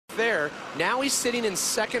there. Now he's sitting in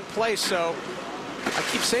second place, so I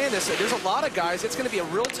keep saying this, there's a lot of guys. It's going to be a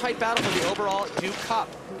real tight battle for the overall Duke Cup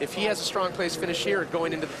if he has a strong place finish here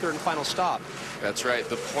going into the third and final stop. That's right,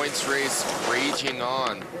 the points race raging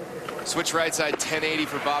on. Switch right side, 1080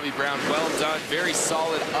 for Bobby Brown. Well done, very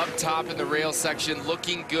solid up top in the rail section,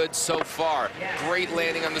 looking good so far. Great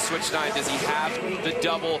landing on the switch 9. Does he have the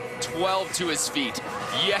double 12 to his feet?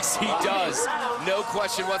 Yes, he does. No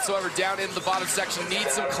question whatsoever. Down in the bottom section,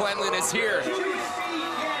 needs some cleanliness here.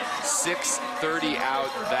 6:30 out,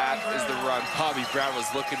 that is the run Bobby Brown was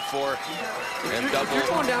looking for. And double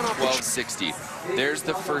 1260. There's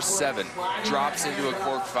the first 7. Drops into a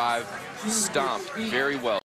cork 5, stomped very well.